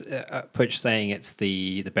 Puig saying it's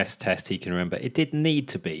the best test he can remember. It did need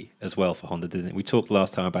to be as well for Honda, didn't it? We talked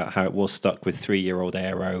last time about how it was stuck with 3-year-old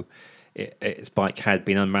aero. Its bike had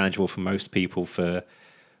been unmanageable for most people for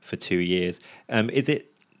 2 years.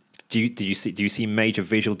 Do you see major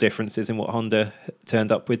visual differences in what Honda turned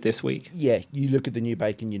up with this week? Yeah, you look at the new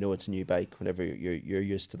bike and you know it's a new bike whenever you're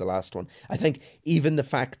used to the last one. I think even the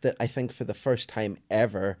fact that for the first time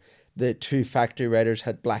ever, the two factory riders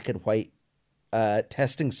had black and white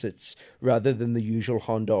testing suits rather than the usual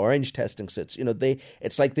Honda orange testing suits.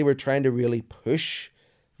 It's like they were trying to really push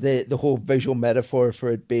the whole visual metaphor for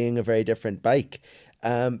it being a very different bike.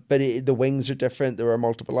 But the wings are different. There are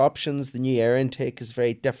multiple options. The new air intake is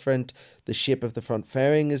very different. The shape of the front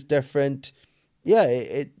fairing is different.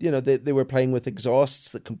 They were playing with exhausts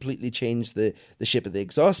that completely changed the shape of the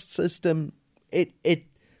exhaust system. It's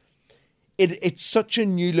such a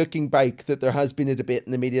new looking bike that there has been a debate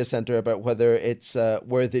in the media centre about whether it's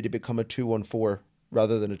worthy to become a 214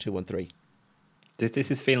 rather than a 2-1-3.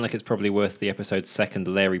 This is feeling like it's probably worth the episode's second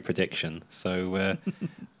Larry prediction. So,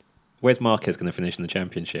 where's Marquez going to finish in the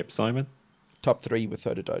championship? Simon? Top 3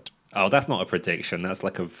 without a doubt. Oh, that's not a prediction. That's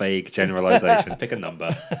like a vague generalization. Pick a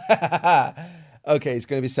number. Okay, he's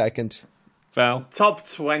going to be second. Val? Top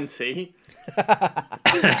 20.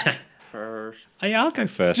 First. Oh, yeah, I'll go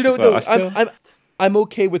first. Do you know as what, well. though? I'm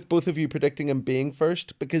okay with both of you predicting him being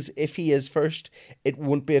first, because if he is first, it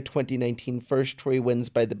won't be a 2019 first where he wins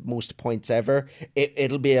by the most points ever.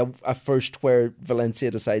 It'll be a first where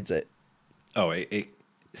Valencia decides it. Oh,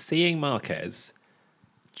 seeing Marquez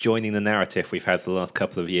joining the narrative we've had for the last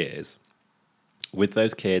couple of years with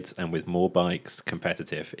those kids and with more bikes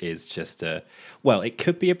competitive is just it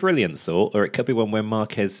could be a brilliant thought, or it could be one where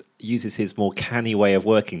Marquez uses his more canny way of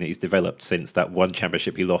working that he's developed since that one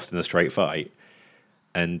championship he lost in a straight fight,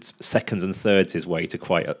 and seconds and thirds his way to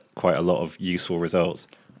quite a lot of useful results.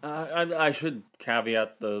 I should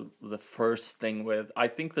caveat the first thing with, I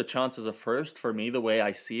think the chances of first, for me, the way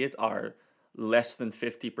I see it, are less than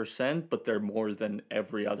 50%, but they're more than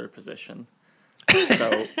every other position.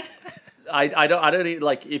 So I don't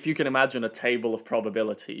like, if you can imagine a table of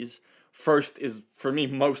probabilities, first is for me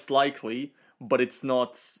most likely, but it's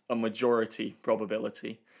not a majority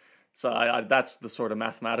probability. So that's the sort of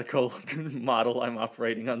mathematical model I'm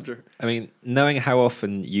operating under. I mean, knowing how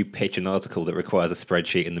often you pitch an article that requires a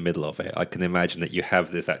spreadsheet in the middle of it, I can imagine that you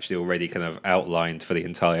have this actually already kind of outlined for the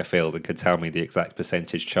entire field and could tell me the exact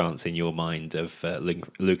percentage chance in your mind of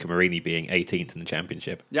Luca Marini being 18th in the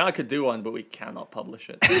championship. Yeah, I could do one, but we cannot publish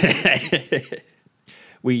it.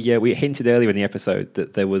 We hinted earlier in the episode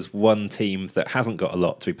that there was one team that hasn't got a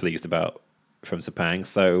lot to be pleased about from Sepang,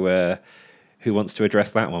 so... who wants to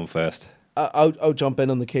address that one first? I'll jump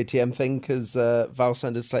in on the KTM thing, because Val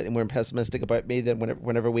sounded slightly more pessimistic about me than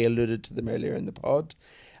whenever we alluded to them earlier in the pod.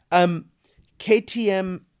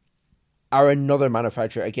 KTM are another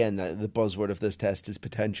manufacturer. Again, the buzzword of this test is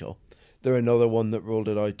potential. They're another one that rolled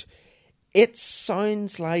it out. It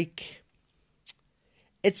sounds like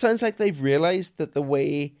they've realised that the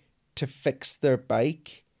way to fix their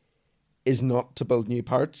bike is not to build new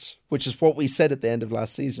parts, which is what we said at the end of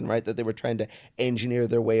last season, right? That they were trying to engineer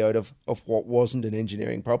their way out of what wasn't an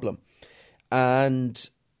engineering problem. And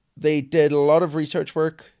they did a lot of research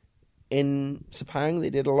work in Sepang.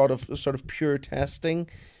 They did a lot of sort of pure testing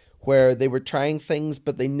where they were trying things,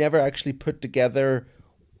 but they never actually put together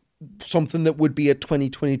something that would be a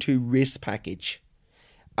 2022 race package.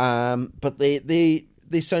 But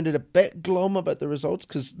they sounded a bit glum about the results,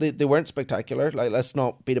 because they weren't spectacular. Like, let's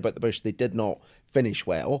not beat about the bush. They did not finish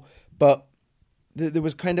well. But there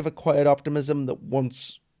was kind of a quiet optimism that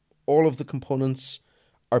once all of the components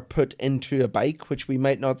are put into a bike, which we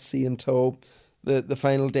might not see until the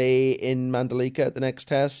final day in Mandalika at the next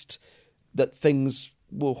test, that things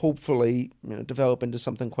will hopefully develop into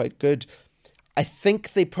something quite good. I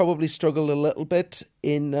think they probably struggled a little bit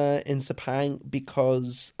in Sepang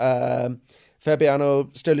because... Fabiano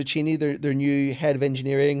Sterlicini, their new head of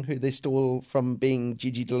engineering, who they stole from being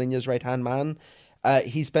Gigi Dall'Igna's right-hand man,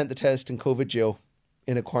 he spent the test in COVID jail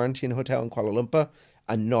in a quarantine hotel in Kuala Lumpur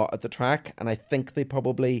and not at the track. And I think they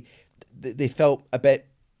felt a bit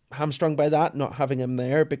hamstrung by that, not having him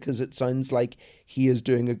there, because it sounds like he is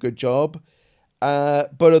doing a good job.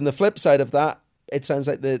 But on the flip side of that, it sounds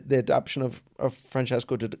like the adoption of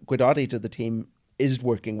Francesco Guidotti to the team is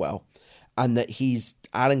working well. And that he's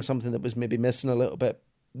adding something that was maybe missing a little bit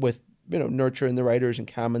with, nurturing the riders and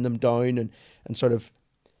calming them down and sort of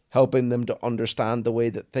helping them to understand the way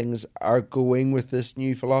that things are going with this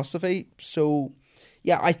new philosophy. So,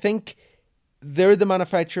 yeah, I think they're the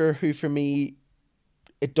manufacturer who, for me,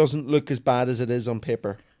 it doesn't look as bad as it is on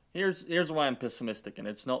paper. Here's why I'm pessimistic, and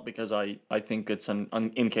it's not because I think it's an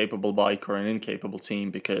incapable bike or an incapable team,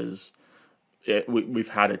 because we've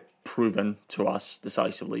had it proven to us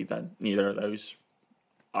decisively that neither of those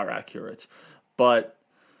are accurate. But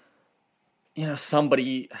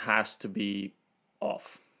somebody has to be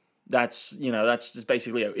off. That's just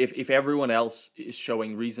basically it. If everyone else is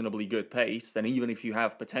showing reasonably good pace, then even if you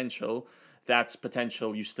have potential, that's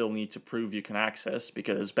potential you still need to prove you can access,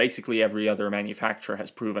 because basically every other manufacturer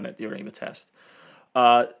has proven it during the test.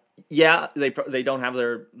 They don't have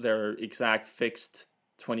their exact fixed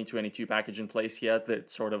 2022 package in place yet.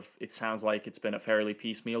 That sort of, it sounds like it's been a fairly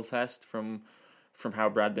piecemeal test from how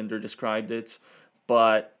Brad Binder described it.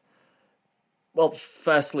 But, well,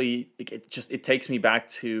 firstly, it takes me back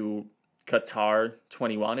to Qatar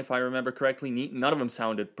 21, if I remember correctly. None of them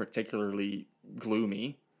sounded particularly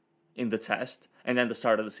gloomy in the test, and then the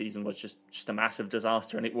start of the season was just a massive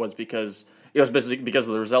disaster, and it was basically because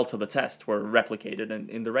of the results of the test were replicated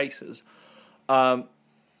in the races. We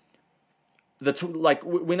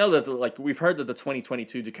know that we've heard that the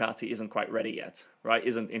 2022 Ducati isn't quite ready yet, right?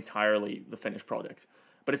 Isn't entirely the finished product,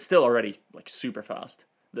 but it's still already super fast.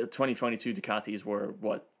 The 2022 Ducatis were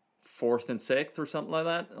what, 4th and 6th or something like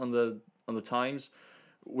that on the times.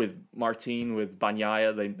 With Martin, with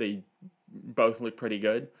Bagnaia, they both look pretty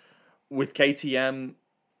good. With KTM,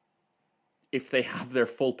 if they have their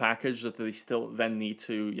full package that they still then need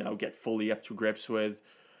to get fully up to grips with,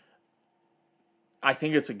 I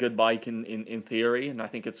think it's a good bike in theory, and I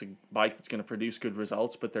think it's a bike that's going to produce good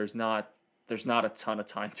results, but there's not a ton of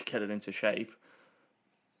time to get it into shape.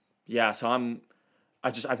 Yeah, so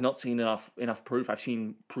I've not seen enough proof. I've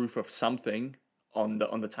seen proof of something on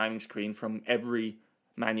the timing screen from every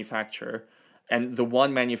manufacturer, and the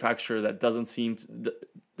one manufacturer that doesn't seem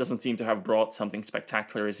to have brought something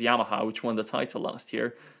spectacular is Yamaha, which won the title last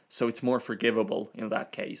year. So it's more forgivable in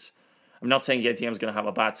that case. I'm not saying KTM is going to have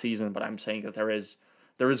a bad season, but I'm saying that there is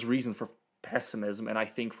reason for pessimism, and I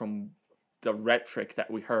think from the rhetoric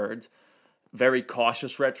that we heard, very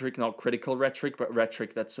cautious rhetoric, not critical rhetoric, but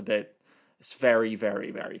rhetoric that's it's very,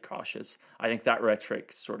 very, very cautious. I think that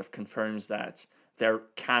rhetoric sort of confirms that there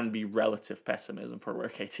can be relative pessimism for where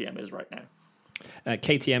KTM is right now.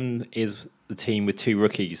 KTM is the team with 2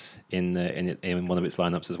 rookies in one of its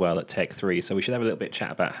lineups as well at Tech 3, so we should have a little bit of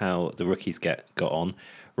chat about how the rookies got on.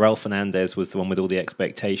 Raul Fernandez was the one with all the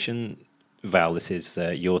expectation. Val, this is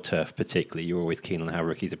your turf particularly. You're always keen on how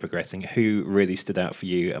rookies are progressing. Who really stood out for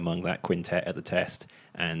you among that quintet at the test,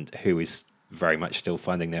 and who is very much still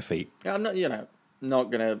finding their feet? Yeah, I'm not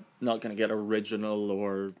gonna get original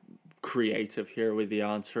or creative here with the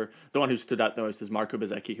answer. The one who stood out the most is Marco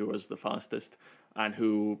Bezzecchi, who was the fastest and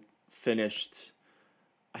who finished,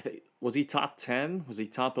 I think, was he top 10? Was he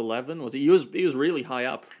top 11? He was really high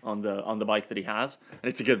up on the bike that he has, and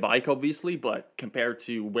it's a good bike obviously, but compared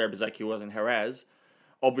to where Bezzecchi was in Jerez,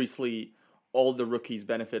 obviously all the rookies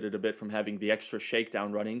benefited a bit from having the extra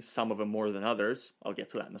shakedown running, some of them more than others. I'll get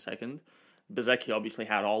to that in a second. Bezzecchi obviously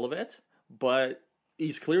had all of it, but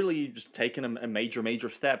he's clearly just taken a major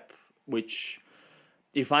step, which,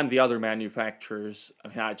 if I'm the other manufacturers,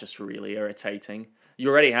 that's just really irritating. You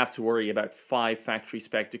already have to worry about 5 factory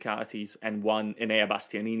spec Ducatis and 1 Enea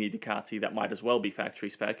Bastianini Ducati that might as well be factory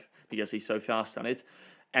spec because he's so fast on it.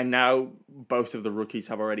 And now both of the rookies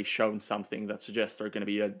have already shown something that suggests they're going to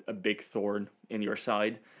be a big thorn in your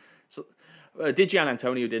side. So Di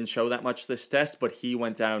Gianantonio didn't show that much this test, but he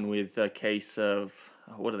went down with a case of,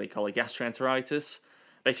 what do they call it, gastroenteritis?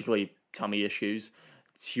 Basically, tummy issues.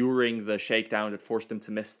 During the shakedown that forced him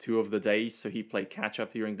to miss 2 of the days, so he played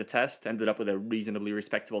catch-up during the test, ended up with a reasonably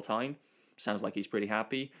respectable time. Sounds like he's pretty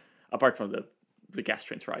happy. Apart from the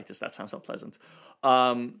gastroenteritis, that sounds unpleasant.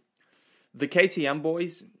 The KTM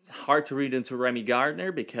boys, hard to read into Remy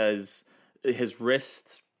Gardner because his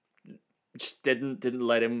wrist just didn't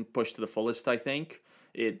let him push to the fullest, I think.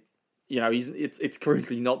 It's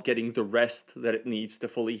currently not getting the rest that it needs to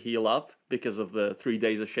fully heal up because of the 3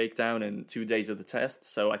 days of shakedown and 2 days of the test.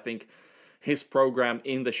 So I think his program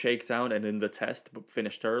in the shakedown and in the test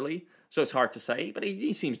finished early. So it's hard to say, but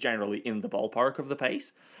he seems generally in the ballpark of the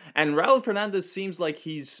pace. And Raul Fernandez seems like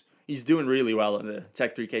he's doing really well in the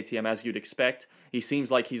Tech 3 KTM, as you'd expect. He seems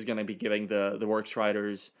like he's going to be giving the Works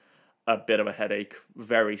riders a bit of a headache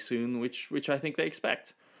very soon, which I think they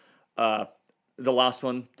expect. The last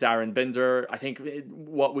one, Darren Binder, I think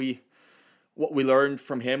what we learned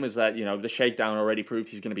from him is that, the shakedown already proved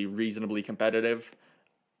he's going to be reasonably competitive.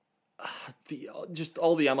 Just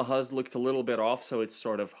all the Yamahas looked a little bit off, so it's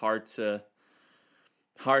sort of hard to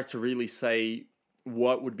really say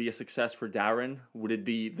what would be a success for Darren. Would it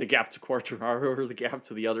be the gap to Quartararo or the gap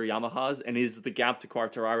to the other Yamahas? And is the gap to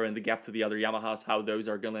Quartararo and the gap to the other Yamahas, how those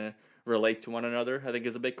are going to relate to one another, I think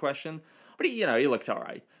is a big question. But he looked all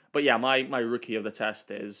right. But yeah, my rookie of the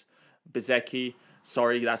test is Bezzecchi.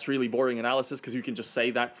 Sorry, that's really boring analysis because you can just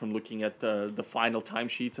say that from looking at the final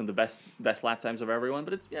timesheets and the best lap times of everyone.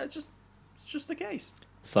 But it's just the case.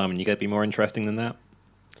 Simon, you got to be more interesting than that?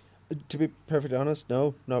 To be perfectly honest,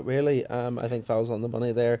 no, not really. I think Val's on the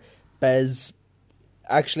money there. Bez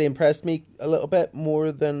actually impressed me a little bit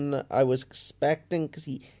more than I was expecting because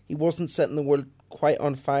he wasn't setting the world quite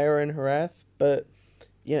on fire in Jerez, but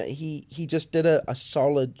yeah, he just did a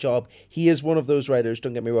solid job. He is one of those riders,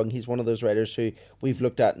 don't get me wrong, he's one of those riders who we've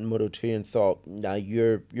looked at in Moto2 and thought, nah,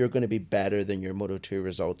 you're going to be better than your Moto2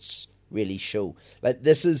 results really show. Like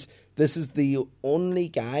this is the only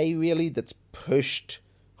guy really that's pushed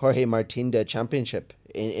Jorge Martin to a championship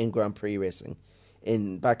in Grand Prix racing.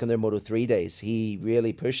 Back in their Moto3 days, he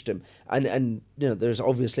really pushed him. And there's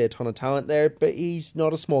obviously a ton of talent there, but he's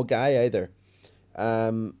not a small guy either.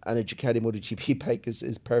 and a Ducati MotoGP bike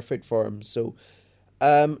is perfect for him. So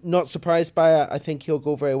not surprised by it. I think he'll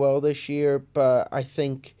go very well this year, but I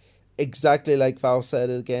think exactly like Val said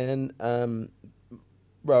again,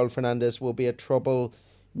 Raul Fernandez will be a trouble,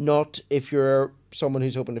 not if you're someone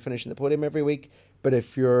who's hoping to finish in the podium every week, but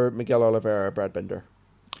if you're Miguel Oliveira or Brad Binder.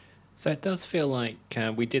 So it does feel like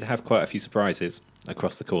we did have quite a few surprises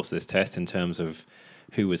across the course of this test in terms of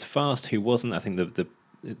who was fast, who wasn't. I think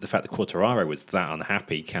the fact that Quartararo was that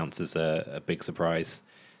unhappy counts as a big surprise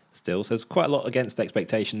still. So there's quite a lot against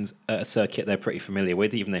expectations at a circuit they're pretty familiar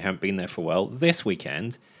with, even though they haven't been there for a while. This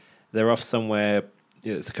weekend, they're off somewhere.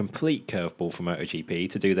 It's a complete curveball for MotoGP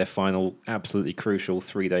to do their final, absolutely crucial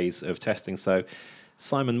 3 days of testing. So,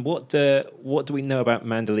 Simon, what do we know about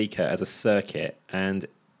Mandalika as a circuit, and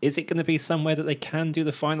is it going to be somewhere that they can do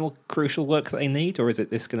the final crucial work that they need, or is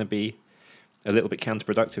this going to be a little bit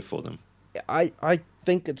counterproductive for them? I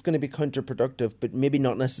think it's going to be counterproductive, but maybe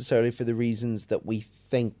not necessarily for the reasons that we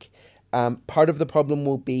think. Part of the problem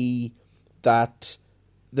will be that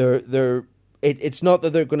it's not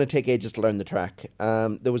that they're going to take ages to learn the track.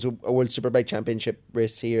 There was a World Superbike Championship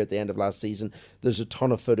race here at the end of last season. There's a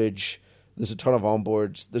ton of footage. There's a ton of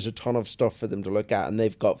onboards. There's a ton of stuff for them to look at, and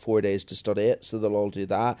they've got 4 days to study it, so they'll all do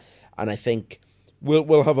that. And I think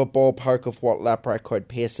we'll have a ballpark of what lap record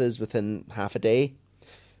pace is within half a day.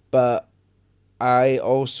 But I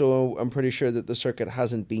also am pretty sure that the circuit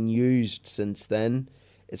hasn't been used since then.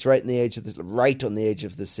 It's right on the edge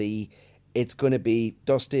of the sea. It's going to be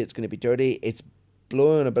dusty. It's going to be dirty. It's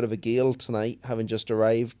blowing a bit of a gale tonight, having just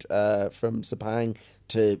arrived from Sepang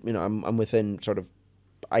to, I'm within sort of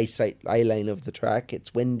eye line of the track.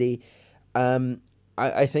 It's windy.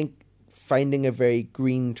 I think finding a very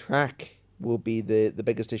green track will be the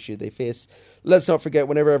biggest issue they face. Let's not forget,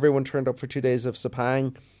 whenever everyone turned up for 2 days of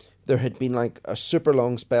Sepang, there had been like a super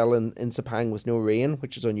long spell in Sepang with no rain,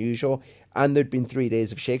 which is unusual, and there'd been 3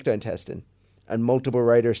 days of shakedown testing. And multiple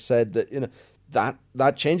riders said that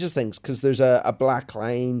that changes things, because there's a black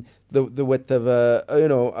line the width of a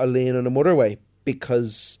lane on a motorway,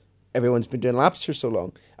 because everyone's been doing laps for so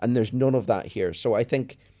long, and there's none of that here. So I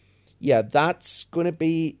think, that's going to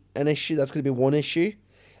be an issue. That's going to be one issue.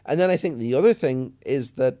 And then I think the other thing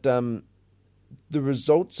is that the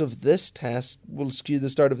results of this test will skew the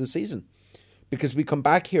start of the season, because we come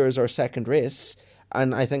back here as our second race,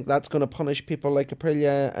 and I think that's going to punish people like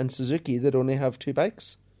Aprilia and Suzuki that only have 2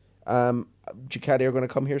 bikes. Ducati are going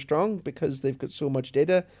to come here strong because they've got so much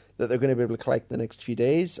data that they're going to be able to collect the next few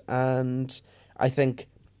days. And I think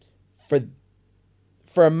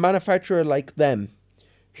for a manufacturer like them,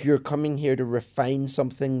 who are coming here to refine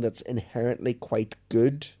something that's inherently quite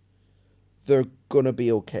good, they're going to be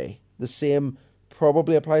okay. The same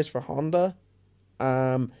probably applies for Honda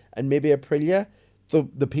and maybe Aprilia.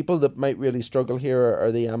 The people that might really struggle here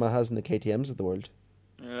are the Yamahas and the KTMs of the world.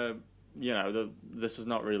 This is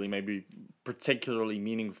not really maybe particularly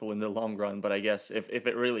meaningful in the long run, but I guess if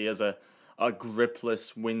it really is a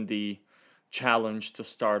gripless, windy challenge to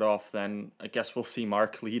start off, then I guess we'll see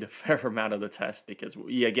Mark lead a fair amount of the test, because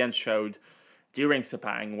he again showed during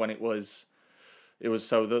Sepang when it was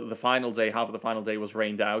so the final day, half of the final day was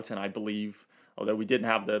rained out, and I believe, although we didn't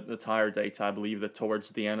have the tire data, I believe that towards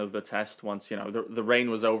the end of the test, once the rain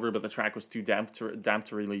was over but the track was too damp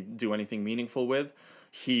to really do anything meaningful with,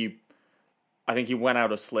 I think he went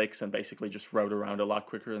out of slicks and basically just rode around a lot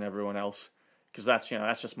quicker than everyone else, because that's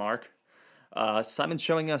just Mark. Simon's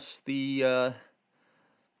showing us the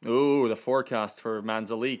forecast for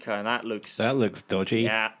Manzalika, and that looks dodgy.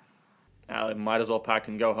 Yeah. Might as well pack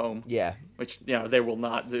and go home. Yeah. Which, they will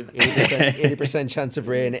not do. 80% chance of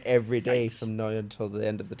rain every day from now until the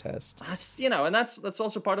end of the test. That's, and that's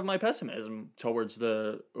also part of my pessimism towards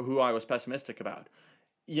who I was pessimistic about.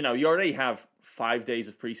 You already have 5 days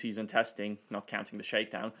of preseason testing, not counting the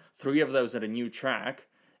shakedown, 3 of those at a new track.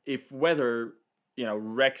 If weather,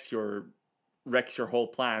 wrecks your whole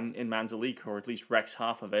plan in Manzalika, or at least wrecks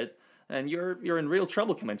half of it, then you're in real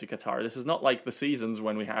trouble coming to Qatar. This is not like the seasons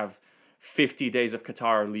when we have 50 days of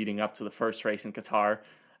Qatar leading up to the first race in Qatar,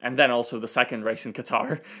 and then also the second race in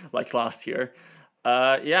Qatar, like last year.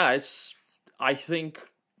 I think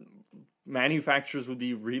manufacturers would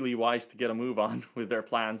be really wise to get a move on with their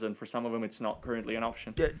plans, and for some of them it's not currently an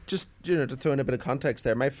option. Yeah, just to throw in a bit of context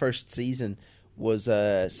there, my first season was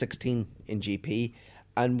 16 in GP,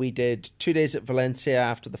 and we did 2 days at Valencia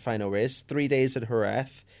after the final race, 3 days at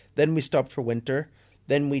Jerez, then we stopped for winter.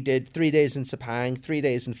 Then we did 3 days in Sepang, 3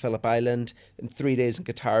 days in Phillip Island, and 3 days in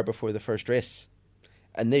Qatar before the first race.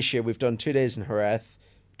 And this year we've done 2 days in Jerez,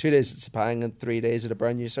 2 days at Sepang, and 3 days at a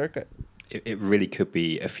brand new circuit. it really could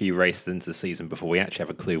be a few races into the season before we actually have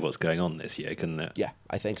a clue what's going on this year, couldn't it? Yeah,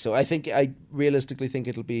 I think so. I realistically think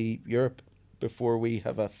it'll be Europe before we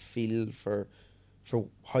have a feel for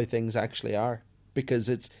how things actually are, because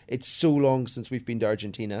it's so long since we've been to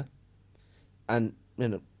Argentina, and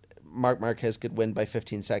Marc Marquez could win by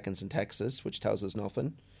 15 seconds in Texas, which tells us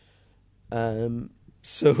nothing.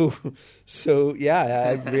 So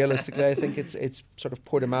yeah, realistically, I think it's sort of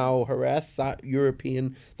Portimao, Jerez, that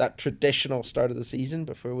European, that traditional start of the season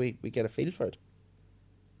before we get a feel for it,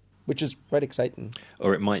 which is quite exciting.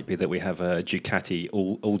 Or it might be that we have a Ducati,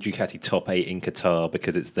 all Ducati top 8 in Qatar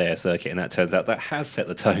because it's their circuit, and that turns out that has set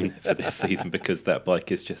the tone for this season because that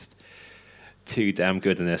bike is just too damn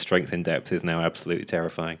good, and their strength in depth is now absolutely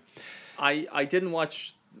terrifying. I didn't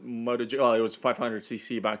watch MotoGP. Well, it was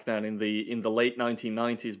 500cc back then in the late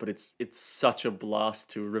 1990s, but it's such a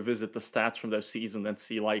blast to revisit the stats from those seasons and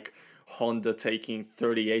see like Honda taking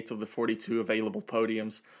 38 of the 42 available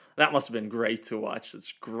podiums. That must have been great to watch.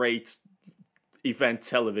 It's great event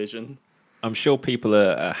television. I'm sure people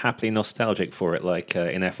are happily nostalgic for it. Like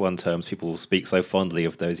in F1 terms, people speak so fondly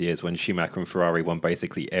of those years when Schumacher and Ferrari won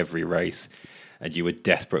basically every race, and you were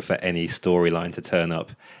desperate for any storyline to turn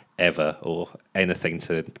up ever, or anything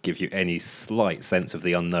to give you any slight sense of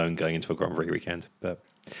the unknown going into a Grand Prix weekend. But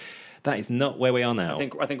that is not where we are now.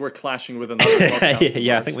 I think we're clashing with another podcast.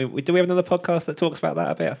 Yeah, I think do we have another podcast that talks about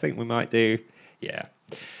that a bit? I think we might do. Yeah.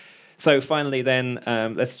 So finally then,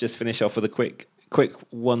 let's just finish off with a quick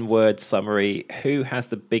one-word summary. Who has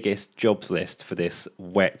the biggest jobs list for this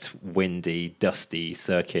wet, windy, dusty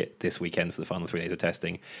circuit this weekend for the final 3 days of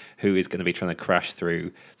testing? Who is going to be trying to crash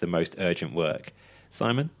through the most urgent work?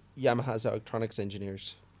 Simon? Yamaha's electronics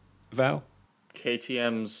engineers. Val?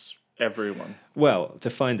 KTM's everyone. Well, to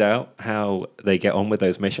find out how they get on with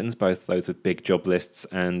those missions, both those with big job lists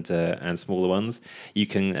and smaller ones, you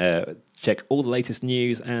can check all the latest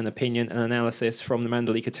news and opinion and analysis from the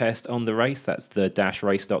Mandalika test on the race. That's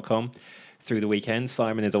the-race.com. Through the weekend,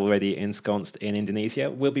 Simon is already ensconced in Indonesia.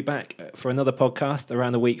 We'll be back for another podcast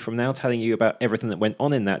around a week from now, telling you about everything that went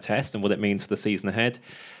on in that test and what it means for the season ahead.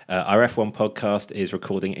 Our F1 podcast is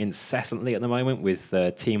recording incessantly at the moment with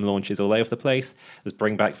team launches all over the place. There's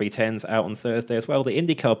Bring Back V10s out on Thursday as well. The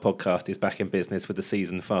IndyCar podcast is back in business with the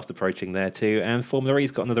season fast approaching there too. And Formula E's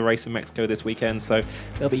got another race in Mexico this weekend, so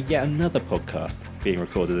there'll be yet another podcast being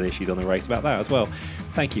recorded and issued on the race about that as well.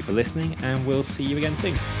 Thank you for listening, and we'll see you again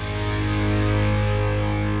soon.